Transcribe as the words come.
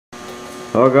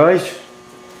Well guys,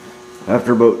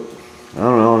 after about, I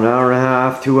don't know, an hour and a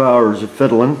half, 2 hours of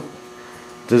fiddling,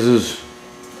 this is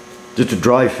just a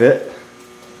dry fit,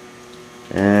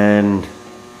 and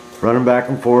running back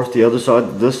and forth the other side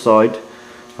to this side.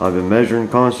 I've been measuring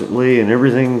constantly and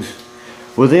everything's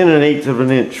within 1/8 of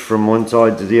an inch from one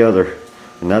side to the other,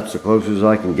 and that's the closest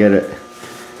I can get it.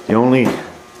 The only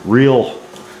real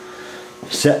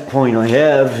set point I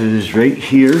have is right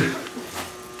here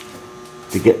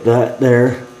to get that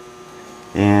there,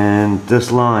 and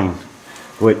this line,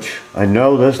 which I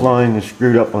know this line is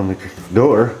screwed up on the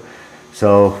door,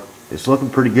 so it's looking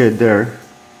pretty good there.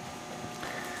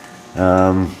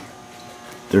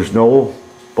 There's no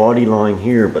body line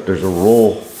here, but there's a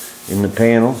roll in the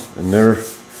panel and they're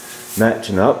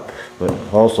matching up, but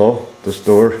also this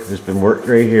door has been worked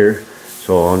right here,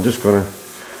 so I'm just gonna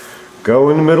go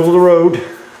in the middle of the road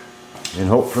and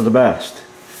hope for the best.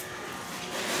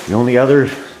 The only other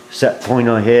set point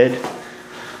I had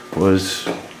was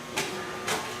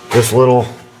this little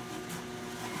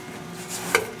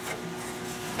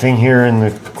thing here in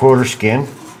the quarter skin,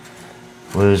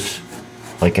 was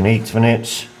like 1/8 of an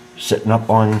inch sitting up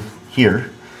on here,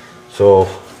 so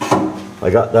I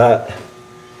got that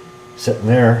sitting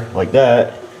there like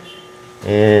that,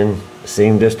 and the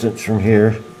same distance from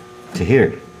here to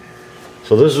here.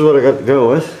 So this is what I got to go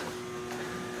with.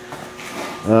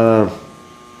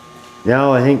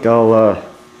 Now I think I'll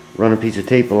run a piece of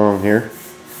tape along here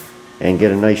and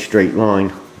get a nice straight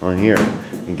line on here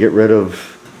and get rid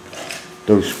of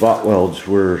those spot welds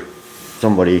where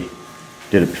somebody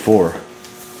did it before.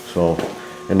 So,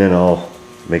 and then I'll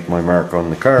make my mark on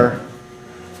the car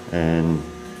and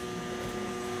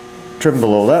trim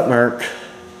below that mark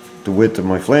the width of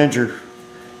my flanger,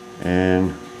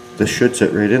 and this should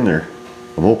sit right in there,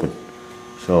 I'm hoping.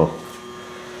 So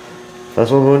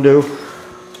that's what I'm going to do,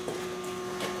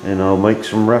 and I'll make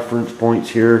some reference points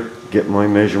here, get my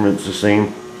measurements the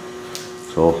same.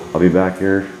 So I'll be back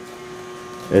here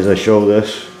as I show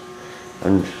this.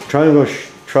 I'm trying to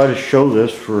try to show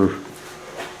this for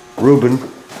Ruben,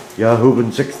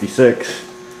 Yahooben66.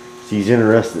 He's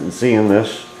interested in seeing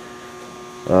this.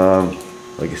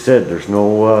 Like I said, there's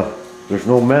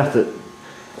no method.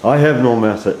 I have no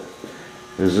method.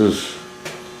 This is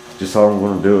just how I'm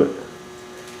going to do it.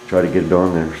 Try to get it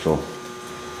on there. So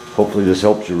hopefully this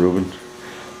helps you, Ruben.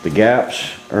 The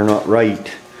gaps are not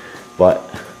right, but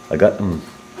I got them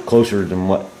closer than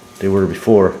what they were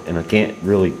before, and I can't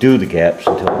really do the gaps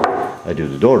until I do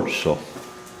the doors. So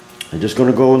I'm just going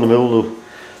to go in the middle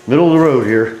of the road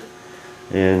here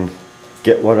and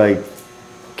get what I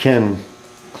can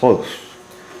close.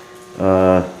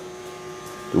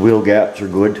 The wheel gaps are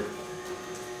good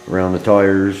around the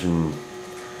tires and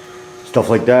stuff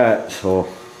like that, so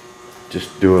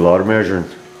just do a lot of measuring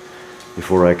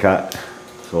before I cut.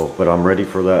 So, but I'm ready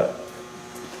for that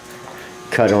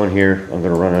cut on here. I'm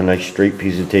going to run a nice straight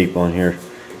piece of tape on here,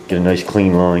 get a nice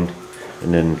clean line,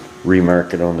 and then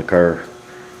remark it on the car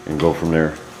and go from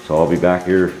there. So I'll be back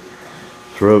here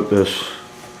throughout this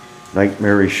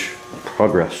nightmarish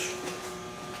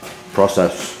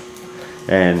process,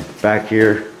 and back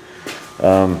here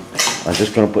I'm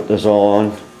just going to put this all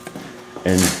on,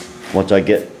 and once I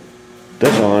get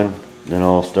this on, then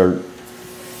I'll start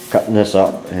cutting this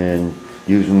up and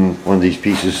using one of these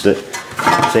pieces that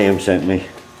Sam sent me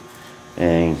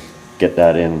and get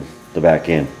that in the back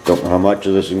end. Don't know how much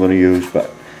of this I'm going to use,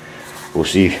 but we'll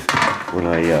see when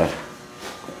I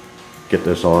get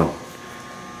this on.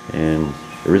 And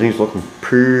everything's looking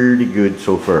pretty good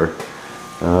so far.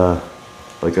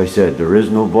 Like I said, there is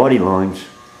no body lines,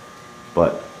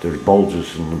 but there's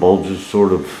bulges, and the bulges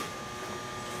sort of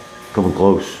coming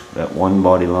close. That one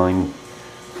body line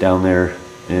down there,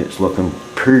 and it's looking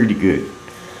pretty good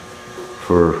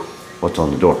for what's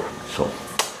on the door. So, like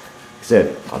I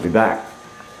said, I'll be back.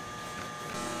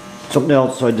 Something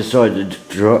else I decided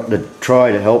to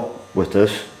try to help with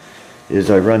this is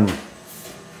I run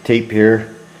tape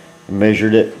here,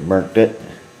 measured it, marked it.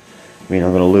 I mean,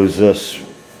 I'm going to lose this,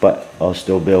 but I'll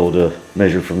still be able to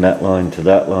measure from that line to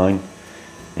that line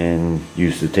and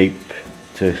use the tape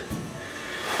to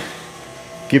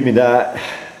give me that.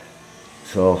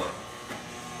 So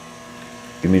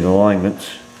give me the alignments.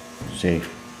 See,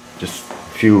 just a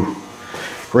few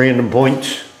random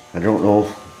points. I don't know,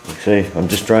 like I say, I'm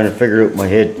just trying to figure out in my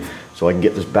head so I can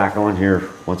get this back on here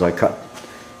once I cut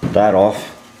that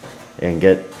off and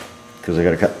get, because I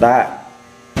got to cut that,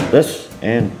 this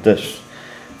and this,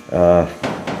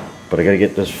 but I got to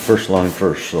get this first line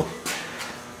first. So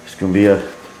it's gonna be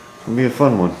a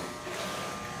fun one.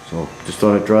 So just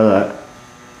thought I'd try that,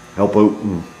 help out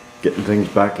in getting things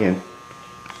back in.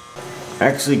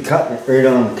 actually cutting it right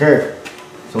on the car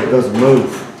so it doesn't move.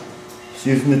 Just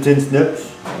using the tin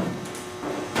snips.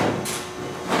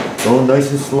 Going nice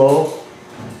and slow.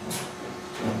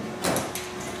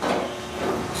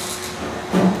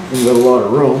 Ain't got a lot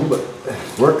of room, but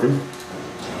it's working.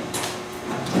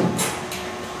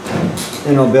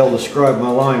 And I'll be able to scribe my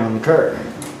line on the car.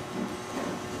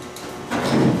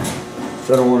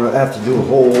 So I don't want to have to do a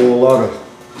whole lot of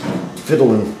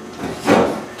fiddling. So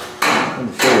let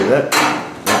me show you that.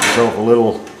 Got myself a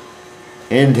little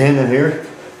antenna here.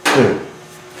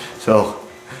 So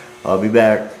I'll be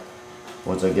back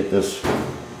once I get this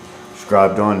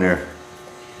scribed on there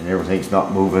and everything's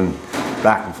not moving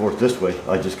back and forth this way.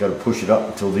 I just got to push it up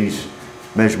until these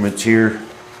measurements here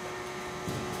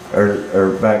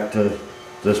are back to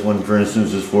this one, for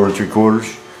instance, is 4 3/4,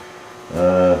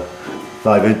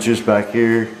 5 inches back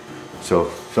here,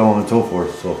 so on and so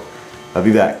forth. So I'll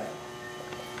be back.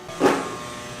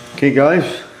 Okay guys,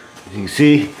 as you can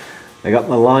see, I got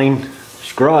my line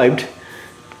scribed,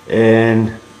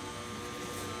 and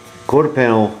quarter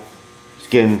panel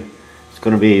skin is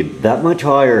going to be that much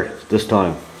higher this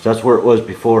time. So that's where it was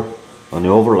before on the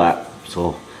overlap.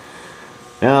 So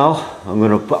now I'm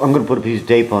gonna put a piece of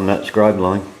tape on that scribe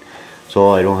line so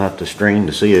I don't have to strain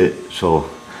to see it. So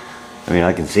I mean,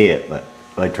 I can see it, but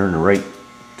if I turn the right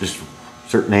just a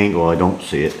certain angle, I don't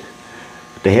see it.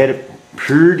 But they had it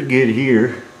pretty good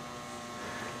here,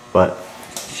 but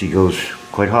she goes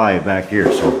quite high back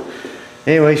here. So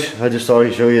anyways, I just thought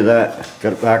I'd show you that.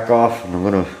 Got it back off, and I'm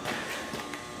gonna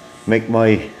make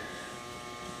my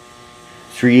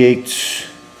 3/8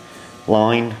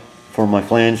 line for my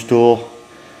flange tool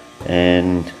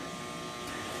and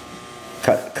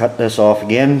cut this off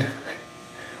again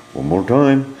one more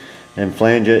time and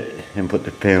flange it and put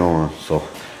the panel on. So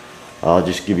I'll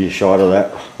just give you a shot of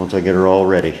that once I get her all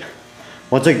ready.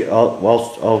 Once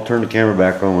I'll turn the camera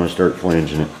back on when I start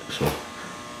flanging it. So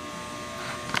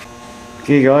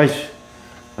okay guys,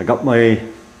 I got my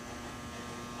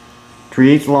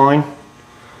 3/8 line.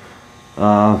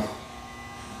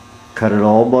 Cut it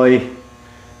all by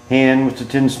hand with the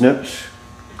tin snips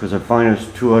because I find it's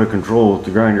too out of control with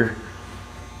the grinder.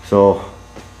 So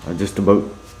I just about,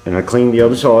 and I cleaned the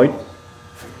other side.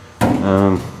 If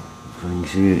I can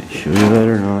see it, show you that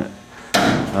or not.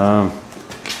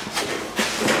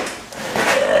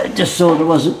 Just so there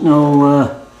wasn't no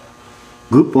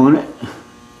goop on it.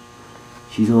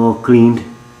 She's all cleaned.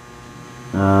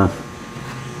 There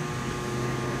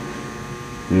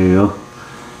you go.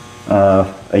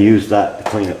 I used that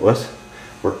to clean it with.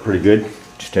 Worked pretty good.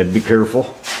 Just had to be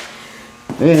careful.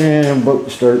 And I'm about to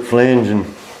start flanging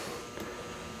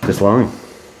this line.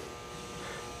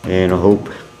 And I hope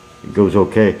it goes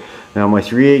okay. Now my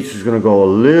 3/8 is going to go a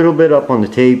little bit up on the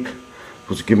tape.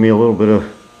 Just give me a little bit of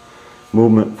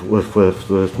movement with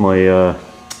my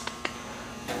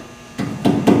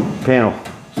panel.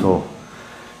 So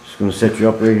just going to set you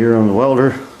up right here on the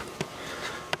welder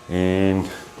and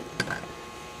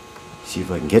see if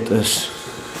I can get this.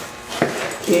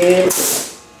 And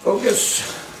focus.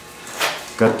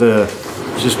 Got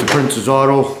just the Prince's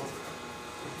Auto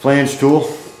flange tool.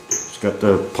 It's got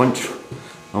the punch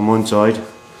on one side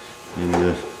and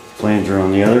the flanger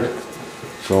on the other.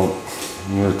 So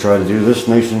I'm going to try to do this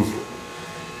nice and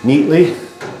neatly.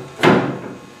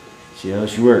 See how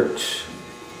she works.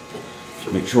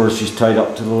 Just make sure she's tied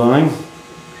up to the line.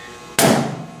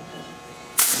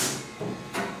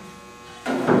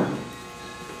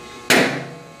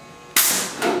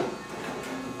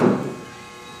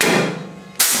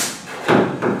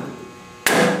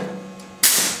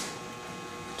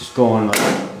 Just going like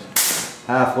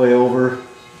halfway over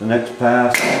the next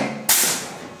pass.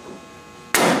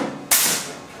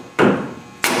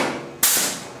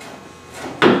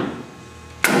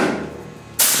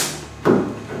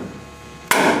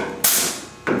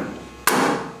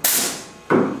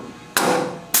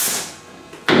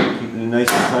 Keeping it nice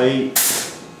and tight.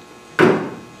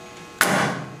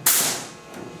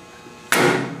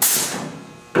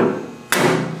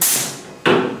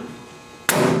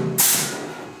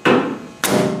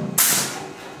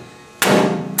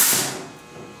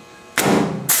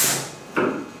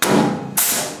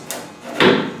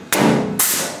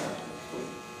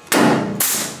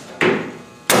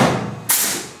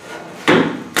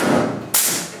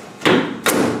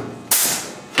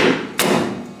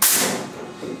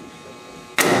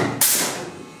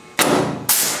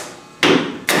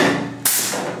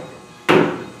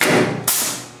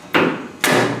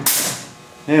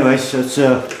 Anyways, that's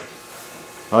the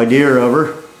idea of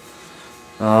her.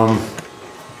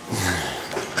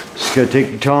 Just gotta take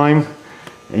your time,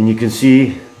 and you can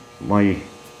see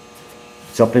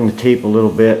it's it's up in the tape a little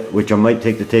bit, which I might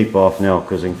take the tape off now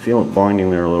because I can feel it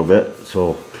binding there a little bit.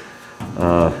 So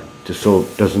just so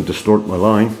it doesn't distort my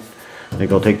line, I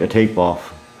think I'll take the tape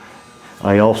off.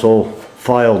 I also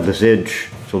filed this edge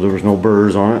so there was no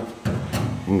burrs on it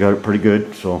and got it pretty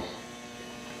good. So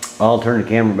I'll turn the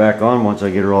camera back on once I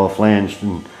get her all flanged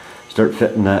and start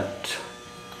fitting that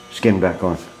skin back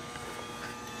on.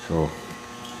 So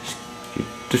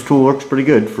this tool works pretty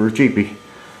good for a cheapie,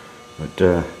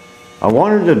 but I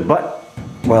wanted to butt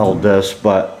weld this,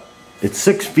 but it's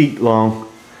 6 feet long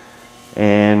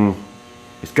and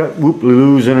it's got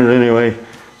whoop-de-loos in it anyway.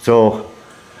 So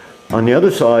on the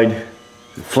other side,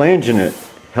 flanging it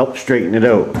helps straighten it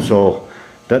out. So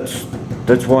that's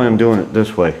why I'm doing it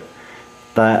this way.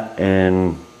 That,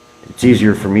 and it's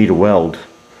easier for me to weld.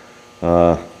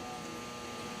 The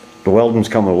welding's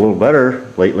coming a little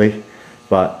better lately,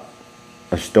 but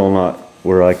I'm still not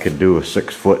where I could do a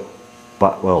 6-foot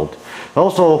butt weld.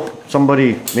 Also,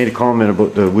 somebody made a comment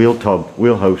about the wheel tub,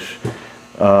 wheelhouse.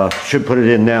 Should put it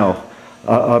in now.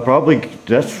 Probably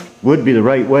that would be the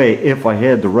right way if I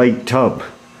had the right tub.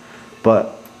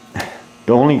 But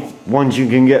the only ones you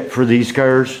can get for these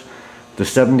cars, the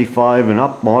 75 and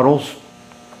up models,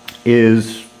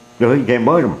 is, well, you can't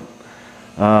buy them.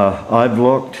 I've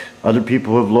looked, other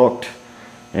people have looked,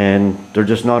 and they're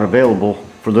just not available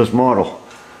for this model.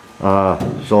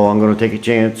 So I'm going to take a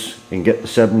chance and get the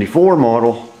 74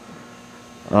 model,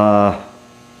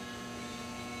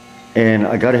 and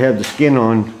I got to have the skin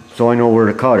on so I know where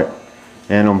to cut it.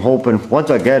 And I'm hoping once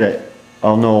I get it,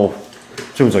 I'll know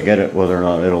as soon as I get it whether or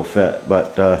not it'll fit.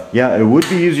 But yeah, it would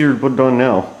be easier to put it on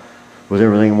now with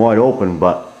everything wide open,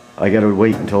 but I got to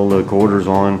wait until the quarter's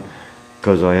on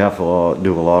because I have to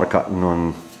do a lot of cutting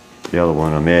on the other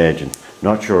one, I imagine.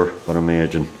 Not sure, but I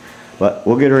imagine. But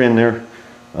we'll get her in there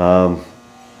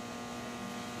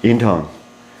in time.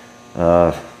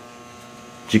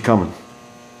 She's coming.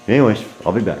 Anyways,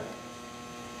 I'll be back.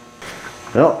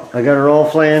 Well, I got her all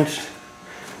flanged.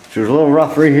 She was a little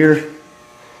rough right here.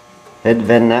 Had to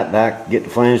bend that back, get the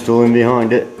flange tool in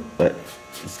behind it, but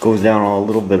it goes down on a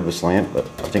little bit of a slant, but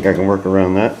I think I can work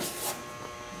around that.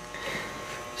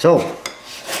 So,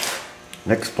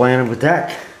 next plan of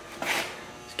attack.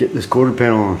 Let's get this quarter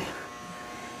panel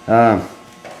on.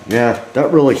 Yeah,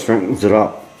 that really strengthens it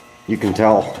up. You can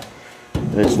tell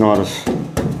it's not as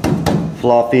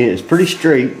floppy. It's pretty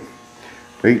straight.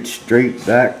 Right straight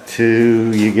back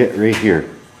to you get right here.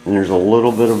 And there's a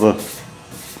little bit of a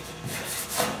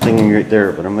thing right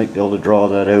there, but I might be able to draw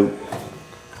that out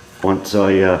once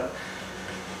I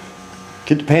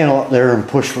get the panel up there and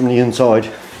push from the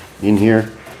inside in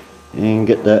here and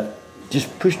get that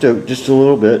just pushed out just a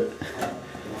little bit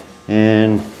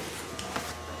and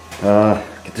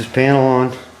get this panel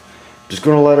on. Just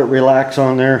going to let it relax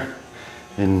on there,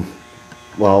 and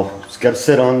well, it's got to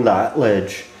sit on that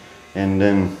ledge and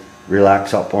then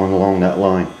relax up on along that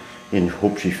line and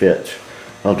hope she fits.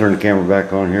 I'll turn the camera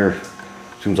back on here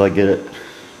as soon as I get it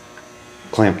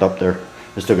clamped up there.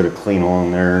 I still got to clean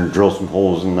along there and drill some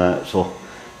holes in that, so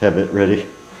have it ready.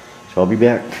 So I'll be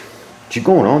back. She's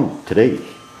going on today.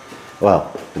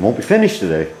 Well, it won't be finished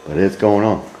today, but it's going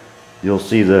on. You'll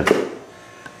see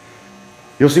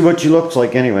what she looks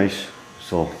like anyways.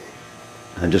 So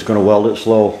I'm just going to weld it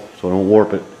slow so I don't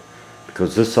warp it,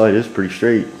 because this side is pretty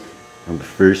straight. I'm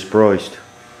very surprised.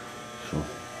 So,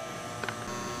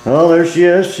 well, there she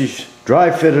is. She's dry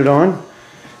fitted on,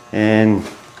 and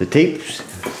the tapes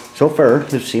so far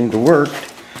have seemed to work.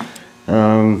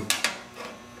 5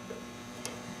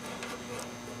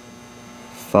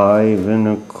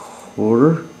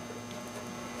 1/4.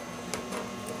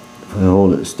 If I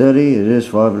hold it steady, it is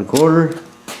 5 1/4.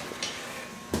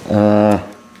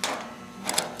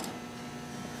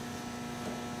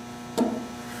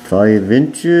 5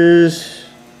 inches.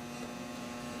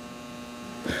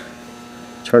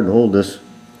 It's hard to hold this at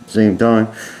the same time,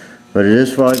 but it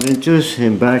is 5 inches.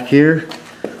 And back here,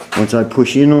 once I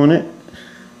push in on it,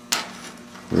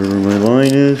 wherever my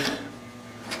line is,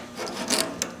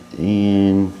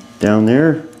 and down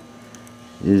there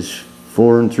is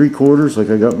 4 3/4, like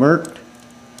I got marked.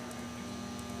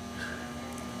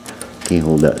 Can't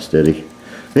hold that steady.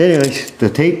 But anyways, the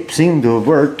tape seemed to have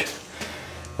worked.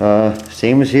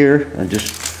 Same as here. I'm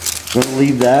just going to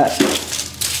leave that,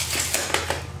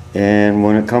 and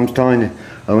when it comes time,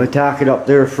 I'm going to tack it up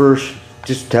there first.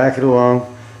 Just tack it along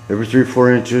every 3 or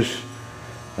 4 inches,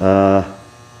 and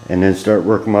then start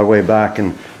working my way back.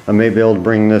 And I may be able to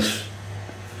bring this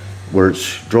where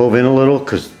it's drove in a little,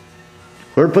 because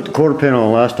where I put the quarter panel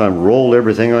on last time rolled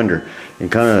everything under and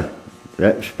kind of,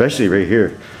 especially right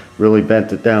here, really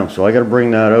bent it down. So I got to bring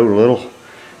that out a little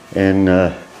and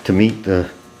to meet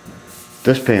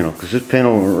this panel, because this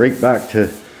panel went right back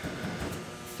to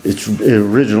its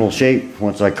original shape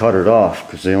once I cut it off,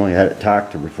 because they only had it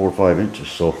tacked every 4 or 5 inches.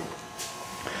 So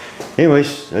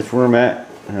anyways, that's where I'm at,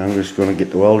 and I'm just going to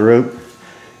get the welder out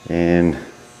and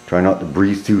try not to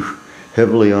breathe too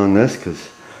heavily on this, because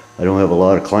I don't have a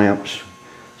lot of clamps.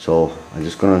 So I'm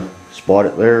just going to spot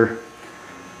it there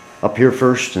up here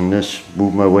first, and just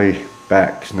move my way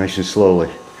back nice and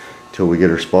slowly till we get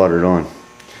her spotted on.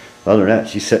 Other than that,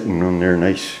 she's sitting on there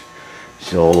nice.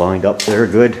 She's all lined up there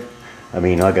good. I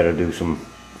mean, I got to do some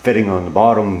fitting on the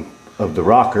bottom of the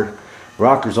rocker.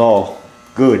 Rocker's all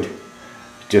good,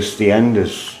 just the end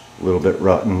is a little bit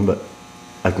rotten, but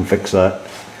I can fix that.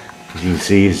 As you can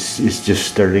see, it's just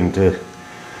starting to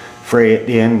fray at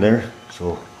the end there,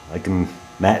 so I can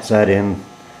match that in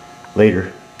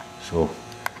later. So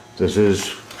this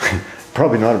is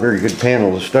probably not a very good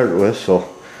panel to start with,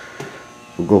 so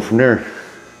we'll go from there,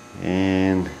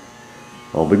 and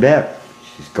I'll be back.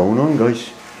 She's going on, guys.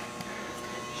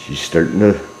 She's starting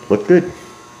to look good.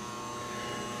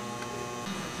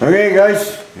 Okay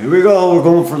guys, here we go. We're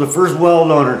going for the first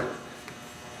weld on her.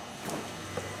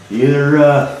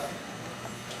 Either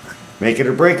make it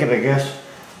or break it, I guess.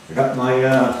 I got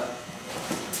my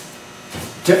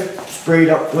tip sprayed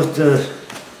up with the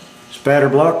spatter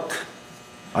block.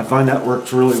 I find that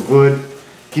works really good.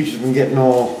 Keeps it from getting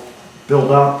all built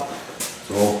up.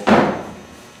 So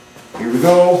here we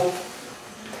go.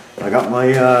 I got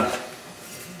my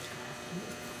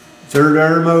third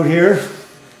arm out here.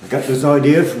 I got this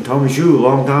idea from Tommy Shoe a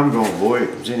long time ago. Boy, it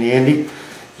comes in handy.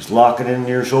 Just lock it in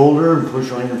your shoulder and push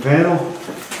on your panel,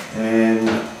 and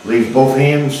leave both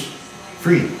hands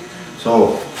free.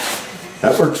 So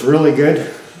that works really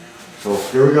good. So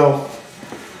here we go.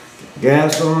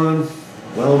 Gas on,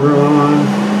 welder on,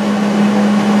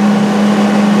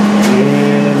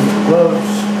 and gloves.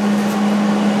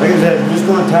 Like I said, I'm just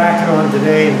going to tack it on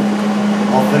today, and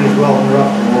I'll finish welding her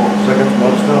up tomorrow, because I got some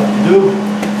other stuff to do,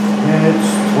 and it's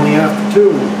 20 after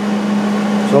 2.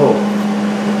 So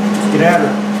let's get at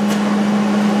her.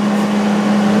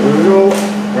 There we go.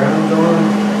 Ground's on.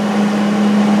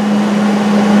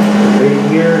 Right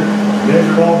here.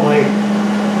 Measured all my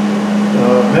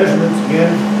measurements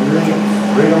again. Everything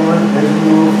right on as we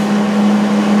move.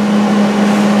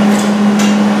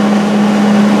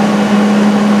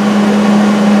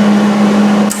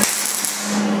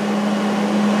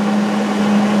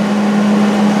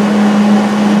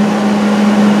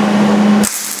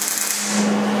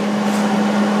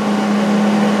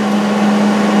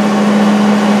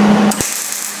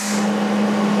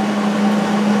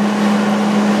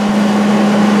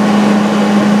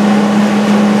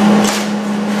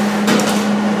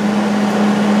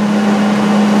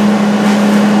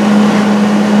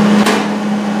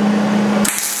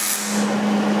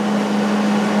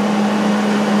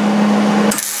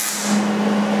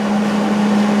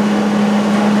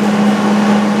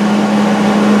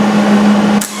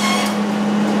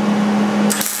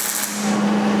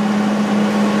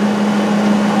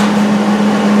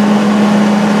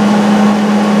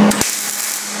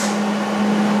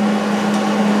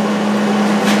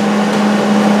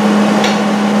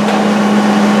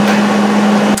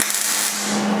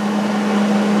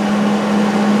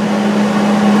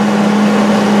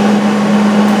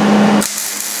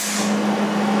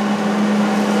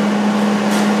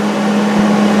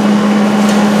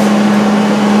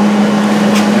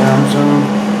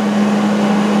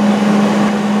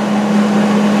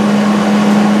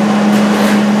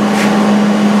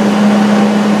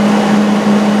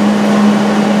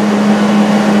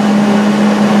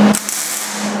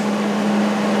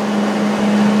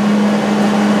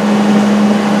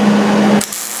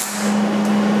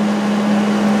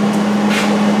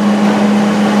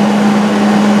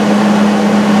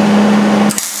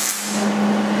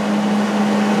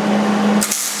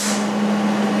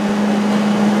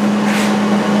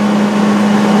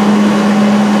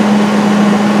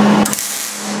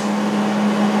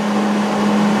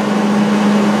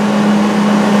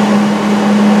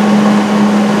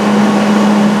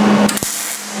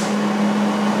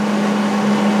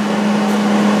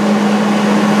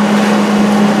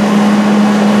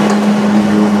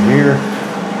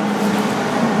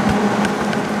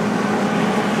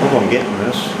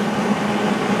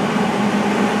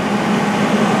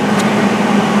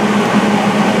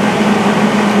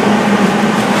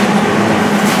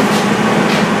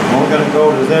 Go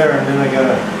to there, and then I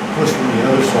gotta push from the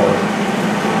other side.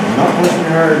 I'm not pushing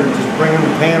hard, I'm just bringing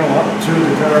the panel up to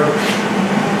the car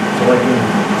so I can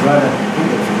try to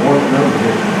keep it from warping out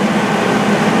here.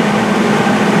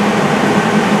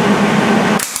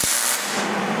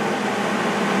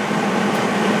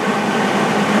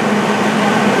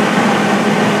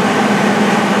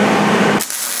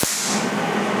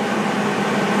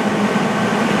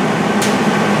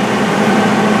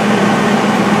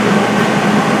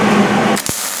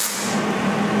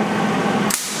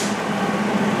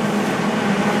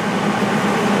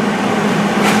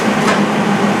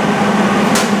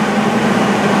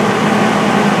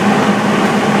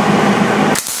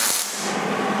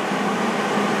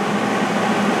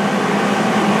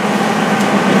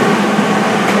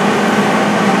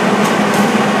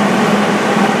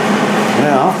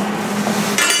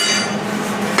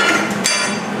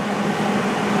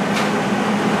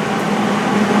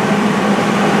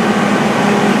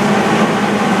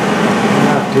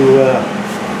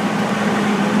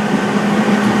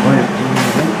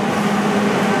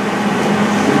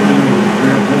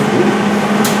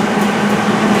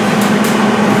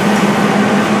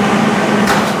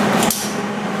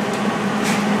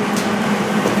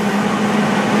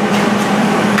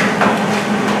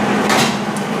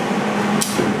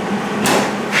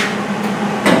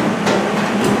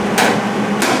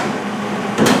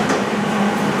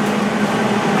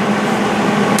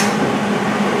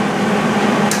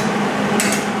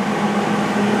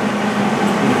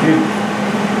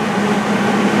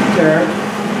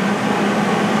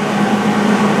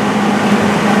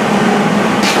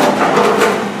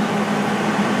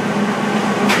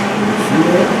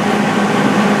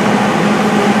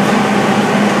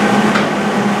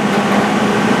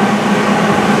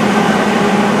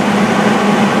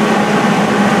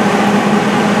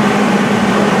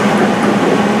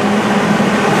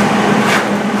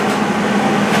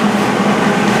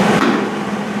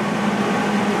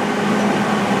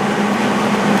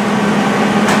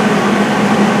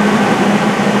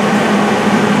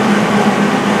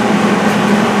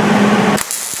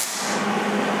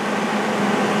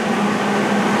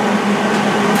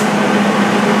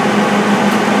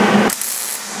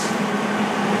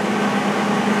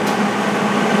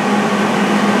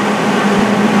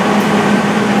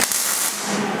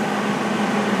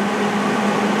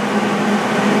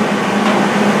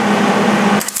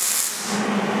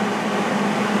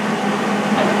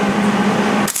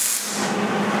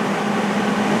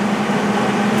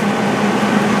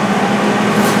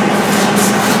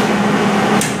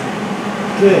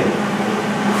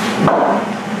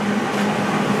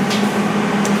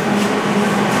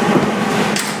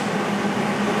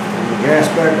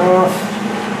 gas back off.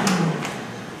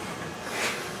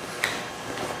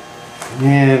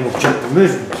 And we'll check the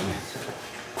measurements.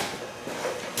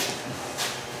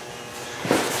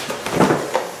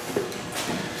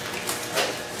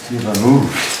 See if I move.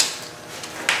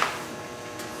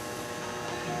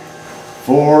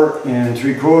 4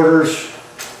 3/4.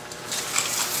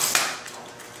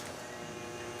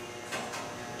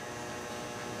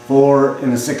 4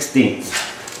 1/16.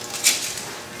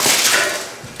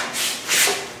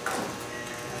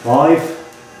 5.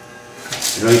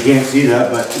 You know, you can't see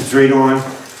that, but it's right on.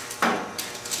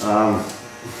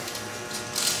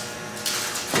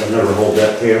 I'll never hold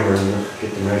that camera and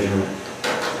get the measurement.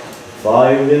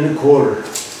 5 1/4.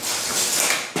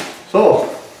 So,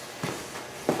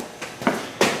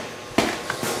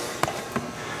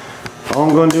 all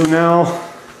I'm going to do now,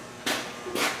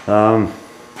 I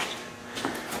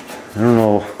don't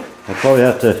know, I'll probably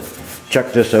have to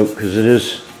check this out because it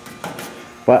is,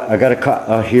 but I got a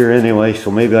cut here anyway,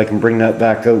 so maybe I can bring that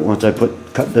back out once I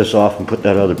cut this off and put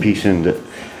that other piece in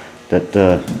that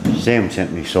Sam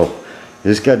sent me. So I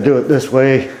just got to do it this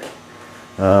way.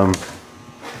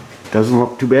 Doesn't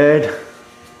look too bad. I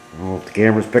don't know if the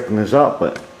camera's picking this up,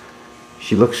 but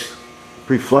she looks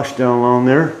pretty flush down along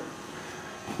there.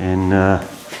 And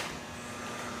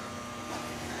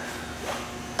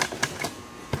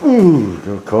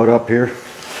got caught up here.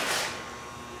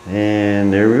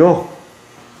 And there we go.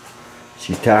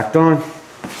 She's tacked on.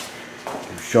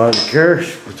 Shot of the car,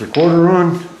 she puts her quarter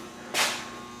on.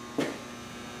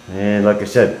 And like I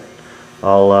said,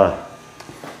 I'll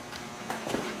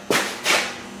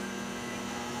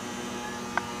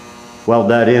weld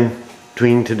that in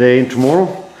between today and tomorrow.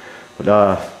 But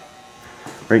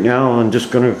right now I'm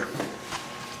just gonna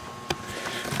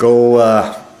go,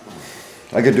 I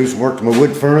gotta do some work to my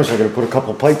wood furnace. I gotta put a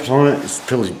couple pipes on it. It's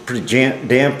pretty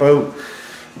damp out.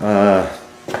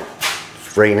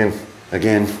 It's raining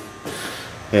again.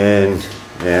 And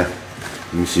yeah,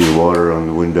 you can see the water on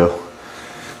the window.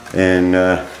 And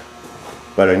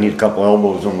but I need a couple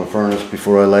elbows on my furnace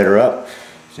before I light her up.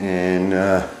 And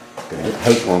gotta get the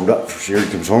house warmed up before Sherry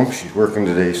comes home. She's working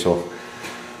today, so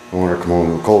I want her to come home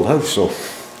to a cold house. So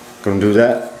gonna do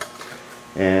that.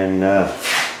 And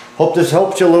hope this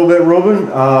helps you a little bit,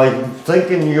 Ruben. I'm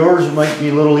thinking yours might be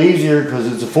a little easier because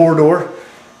it's a 4-door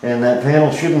and that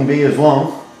panel shouldn't be as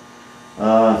long.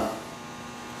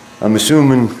 I'm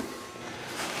assuming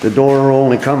the door will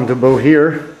only come to about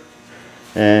here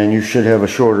and you should have a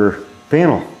shorter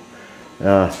panel,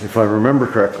 if I remember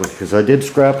correctly, because I did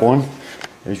scrap one.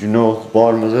 As you know, the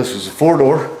bottom of this is a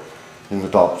 4-door and the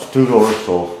top's 2-door,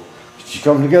 so she's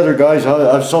coming together, guys.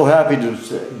 I'm so happy to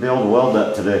be able to weld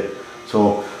that today.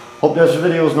 So hope this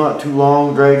video is not too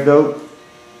long, dragged out.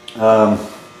 But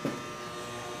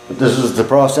this is the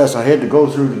process I had to go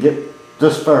through to get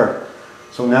this far.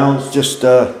 So now it's just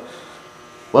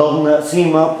welding that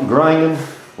seam up and grinding,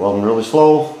 welding really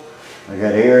slow. I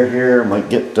got air here, might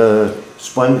get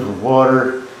sponge with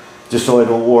water just so I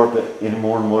don't warp it any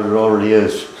more than what it already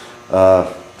is.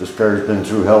 This car's been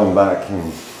through hell and back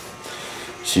and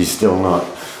she's still not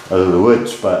out of the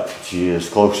woods, but she is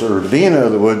closer to being out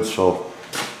of the woods. So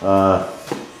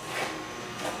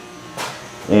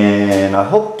and I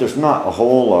hope there's not a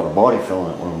whole lot of body fill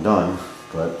in it when I'm done,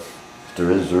 but if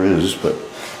there is, there is. But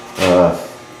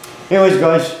anyways,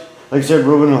 guys, like I said,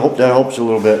 Ruben, I hope that helps you a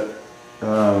little bit.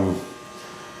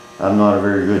 I'm not a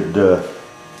very good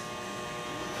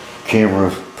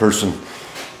camera person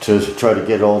to try to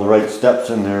get all the right steps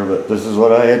in there, but this is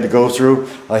what I had to go through.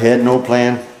 I had no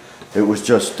plan. It was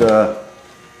just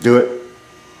do it.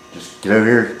 Just get out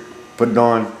here, put it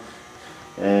on,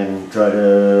 and try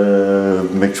to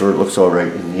make sure it looks all right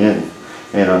in the end.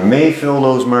 And I may fill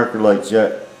those marker lights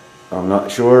yet. I'm not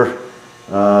sure.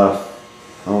 I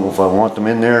don't know if I want them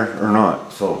in there or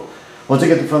not. So once I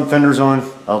get the front fenders on,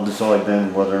 I'll decide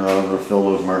then whether or not I'm going to fill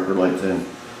those marker lights in.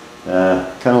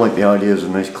 Kind of like the idea is a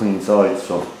nice clean side,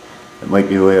 so it might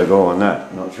be the way I go on that.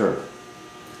 I'm not sure.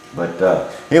 But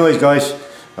anyways, guys,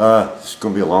 it's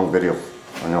going to be a long video.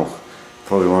 I know,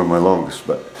 probably one of my longest,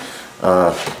 but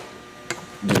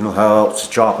didn't know how else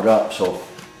to chop it up, so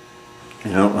I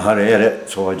don't know how to edit,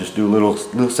 so I just do little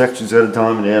sections at a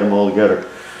time and add them all together.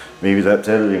 Maybe that's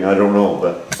editing, I don't know,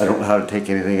 but I don't know how to take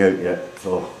anything out yet,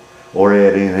 so, or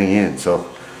add anything in. So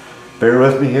bear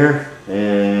with me here,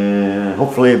 and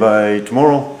hopefully by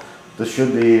tomorrow this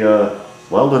should be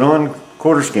welded on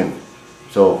quarter skin.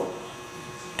 So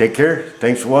take care,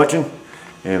 thanks for watching,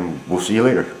 and we'll see you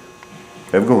later.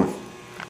 Have a good one.